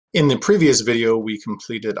In the previous video, we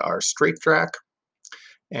completed our straight track,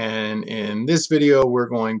 and in this video, we're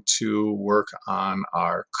going to work on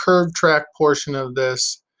our curved track portion of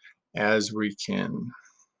this. As we can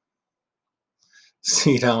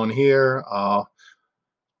see down here, all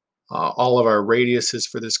of our radiuses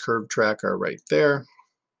for this curved track are right there.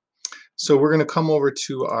 So we're going to come over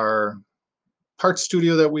to our part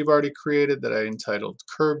studio that we've already created that I entitled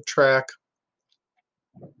Curved Track.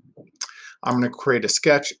 I'm going to create a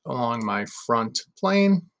sketch along my front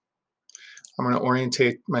plane. I'm going to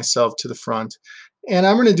orientate myself to the front, and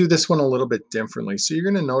I'm going to do this one a little bit differently. So you're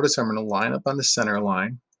going to notice I'm going to line up on the center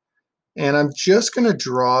line, and I'm just going to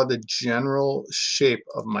draw the general shape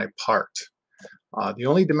of my part. The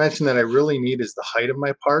only dimension that I really need is the height of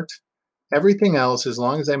my part. Everything else, as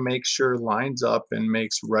long as I make sure lines up and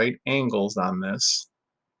makes right angles on this.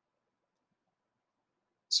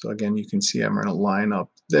 So again, you can see I'm going to line up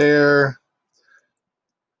there.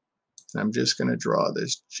 I'm just going to draw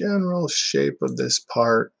this general shape of this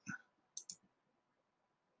part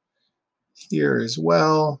here as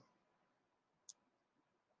well.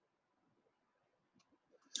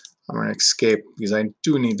 I'm going to escape because I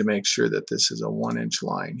do need to make sure that this is a 1-inch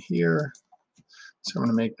line here. So I'm going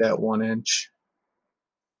to make that 1 inch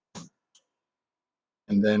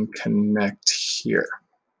and then connect here.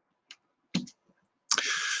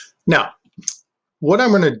 Now, what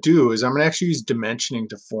I'm going to do is I'm going to actually use dimensioning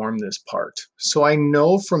to form this part. So I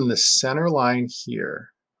know from the center line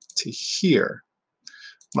here to here,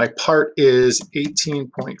 my part is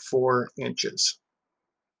 18.4 inches.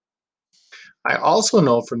 I also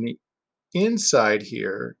know from the inside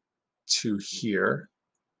here to here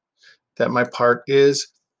that my part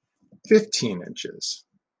is 15 inches.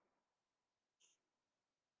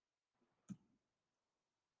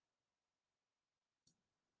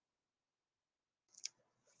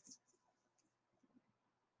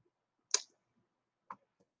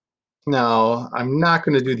 Now, I'm not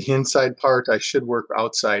going to do the inside part. I should work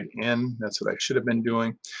outside in. That's what I should have been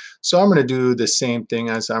doing. So I'm going to do the same thing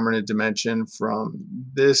as I'm going to dimension from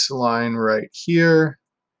this line right here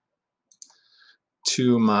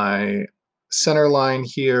to my center line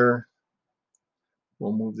here.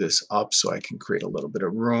 We'll move this up so I can create a little bit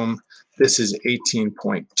of room. This is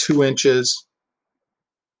 18.2 inches.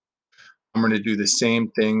 I'm going to do the same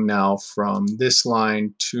thing now from this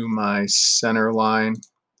line to my center line.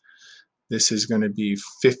 This is going to be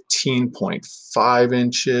 15.5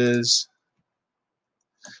 inches.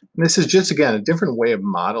 And this is just, again, a different way of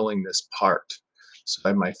modeling this part. So I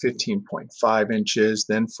have my 15.5 inches.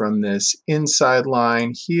 Then from this inside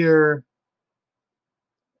line here,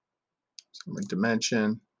 so I'm going to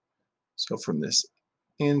dimension. So from this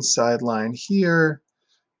inside line here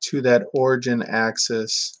to that origin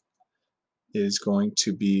axis is going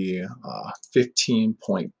to be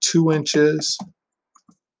 15.2 inches.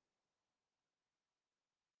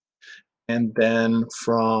 And then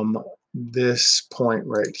from this point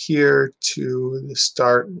right here to the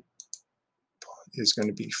start is going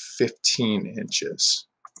to be 15 inches.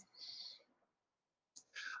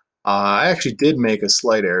 I actually did make a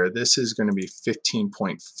slight error. This is going to be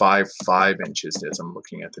 15.55 inches as I'm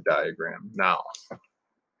looking at the diagram now.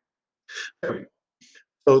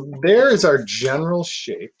 So there is our general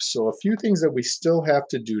shape. So a few things that we still have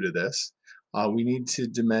to do to this. We need to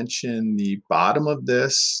dimension the bottom of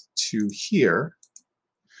this to here.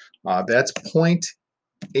 That's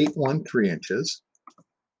 0.813 inches.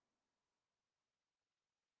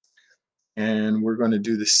 And we're going to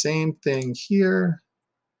do the same thing here.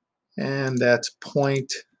 And that's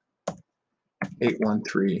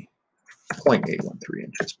 0.813 inches.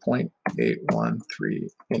 0.813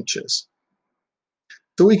 inches.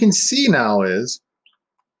 So we can see now is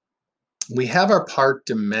we have our part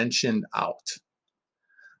dimensioned out.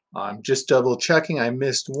 I'm just double checking. I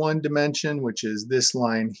missed one dimension, which is this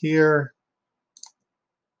line here.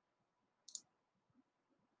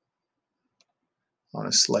 I want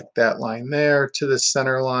to select that line there to the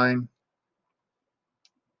center line.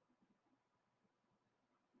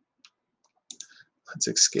 Let's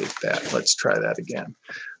escape that. Let's try that again.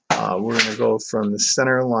 We're going to go from the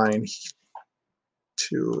center line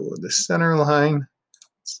to the center line.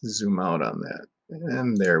 Let's zoom out on that.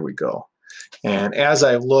 And there we go. And as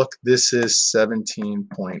I look, this is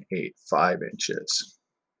 17.85 inches.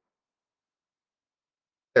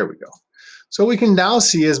 There we go. So we can now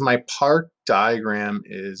see as my part diagram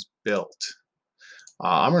is built.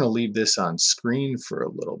 I'm going to leave this on screen for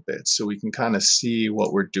a little bit so we can kind of see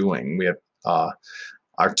what we're doing. We have our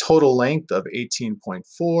total length of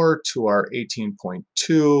 18.4 to our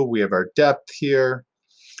 18.2. We have our depth here.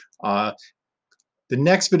 The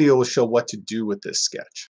next video will show what to do with this sketch.